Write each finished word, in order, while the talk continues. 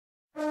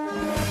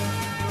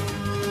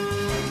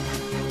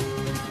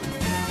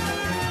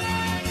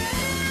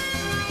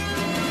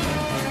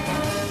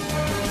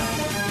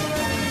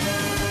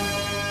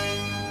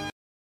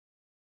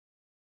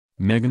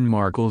Meghan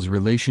Markle's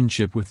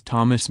relationship with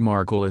Thomas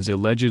Markle is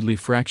allegedly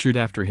fractured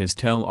after his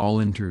tell-all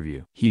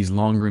interview. He's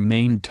long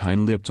remained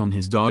tight-lipped on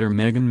his daughter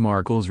Meghan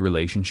Markle's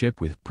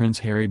relationship with Prince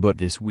Harry, but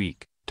this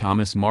week,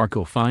 Thomas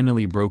Markle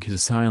finally broke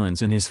his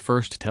silence in his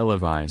first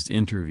televised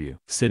interview.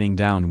 Sitting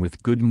down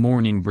with Good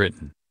Morning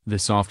Britain, the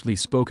softly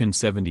spoken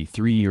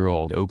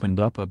 73-year-old opened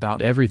up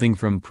about everything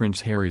from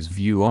Prince Harry's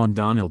view on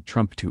Donald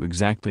Trump to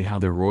exactly how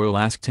the royal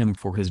asked him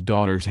for his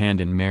daughter's hand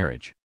in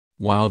marriage.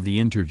 While the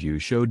interview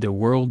showed the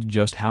world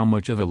just how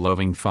much of a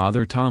loving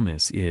father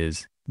Thomas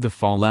is, the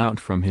fallout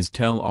from his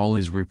tell-all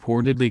is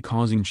reportedly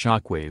causing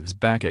shockwaves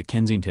back at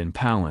Kensington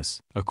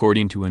Palace.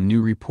 According to a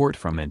new report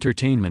from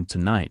Entertainment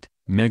Tonight,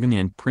 Meghan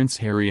and Prince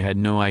Harry had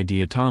no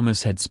idea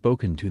Thomas had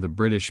spoken to the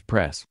British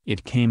press.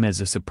 It came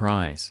as a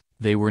surprise.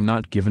 They were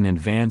not given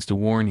advanced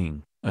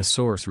warning, a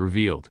source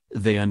revealed.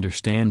 They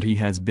understand he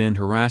has been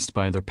harassed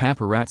by the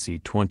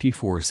paparazzi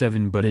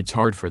 24/7, but it's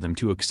hard for them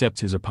to accept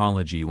his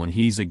apology when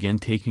he's again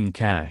taking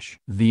cash.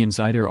 The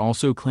insider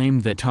also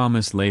claimed that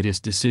Thomas'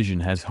 latest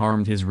decision has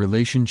harmed his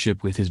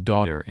relationship with his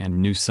daughter and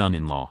new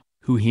son-in-law,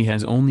 who he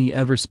has only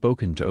ever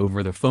spoken to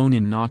over the phone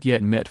and not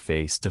yet met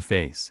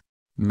face-to-face.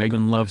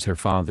 Meghan loves her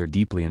father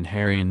deeply, and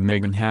Harry and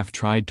Meghan have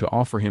tried to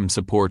offer him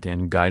support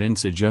and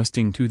guidance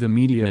adjusting to the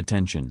media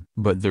attention.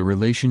 But the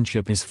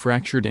relationship is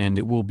fractured and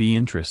it will be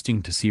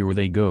interesting to see where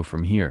they go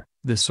from here,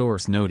 the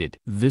source noted.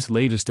 This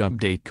latest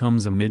update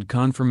comes amid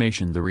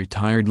confirmation the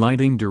retired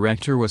lighting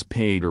director was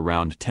paid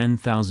around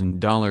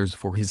 $10,000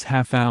 for his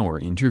half-hour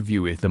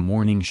interview with the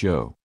morning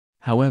show.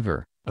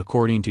 However,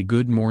 according to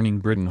Good Morning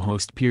Britain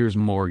host Piers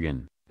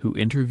Morgan, who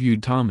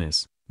interviewed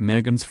Thomas,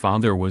 Meghan's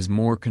father was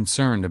more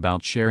concerned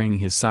about sharing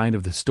his side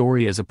of the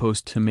story as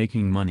opposed to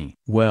making money.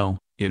 Well,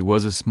 it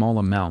was a small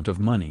amount of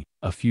money,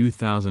 a few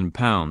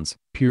 £1,000s,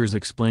 Piers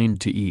explained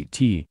to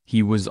ET.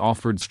 He was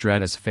offered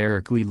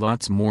stratospherically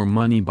lots more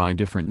money by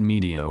different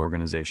media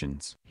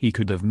organizations. He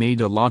could have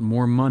made a lot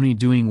more money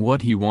doing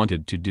what he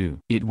wanted to do.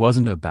 It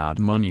wasn't about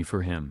money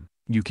for him,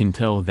 you can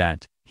tell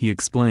that, he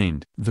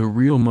explained. The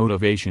real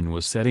motivation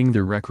was setting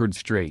the record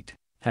straight,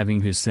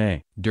 having his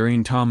say.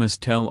 During Thomas'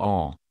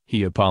 tell-all,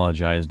 he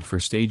apologized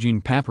for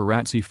staging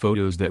paparazzi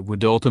photos that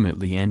would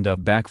ultimately end up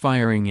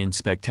backfiring in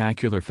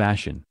spectacular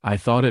fashion. "I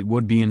thought it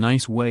would be a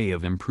nice way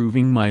of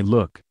improving my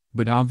look,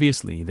 but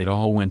obviously that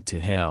all went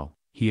to hell,"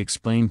 he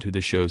explained to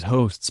the show's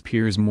hosts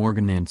Piers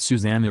Morgan and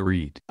Susanna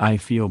Reid. "I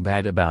feel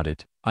bad about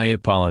it. I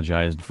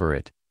apologized for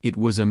it. It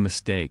was a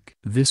mistake.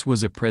 This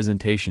was a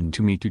presentation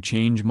to me to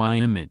change my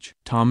image."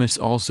 Thomas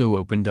also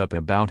opened up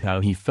about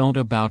how he felt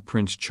about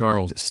Prince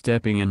Charles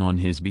stepping in on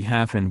his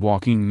behalf and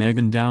walking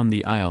Meghan down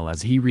the aisle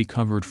as he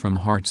recovered from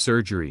heart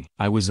surgery.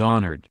 "I was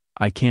honored.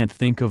 I can't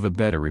think of a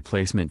better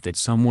replacement than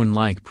someone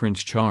like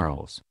Prince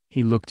Charles.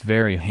 He looked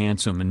very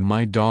handsome and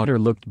my daughter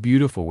looked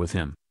beautiful with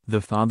him," the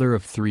father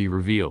of three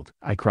revealed.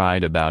 "I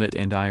cried about it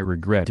and I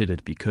regretted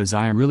it because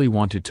I really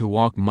wanted to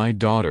walk my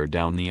daughter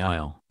down the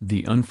aisle.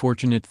 The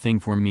unfortunate thing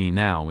for me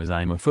now is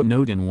I'm a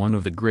footnote in one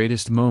of the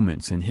greatest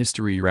moments in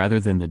history rather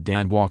than the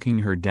dad walking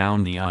her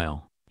down the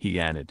aisle," he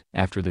added.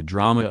 After the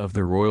drama of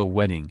the royal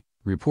wedding,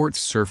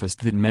 reports surfaced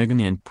that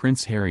Meghan and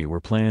Prince Harry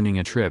were planning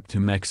a trip to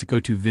Mexico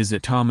to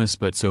visit Thomas,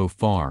 but so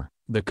far,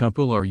 the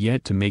couple are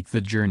yet to make the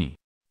journey.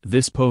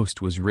 This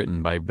post was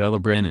written by Bella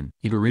Brennan.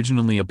 It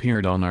originally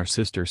appeared on our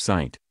sister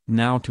site,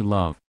 Now to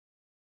Love.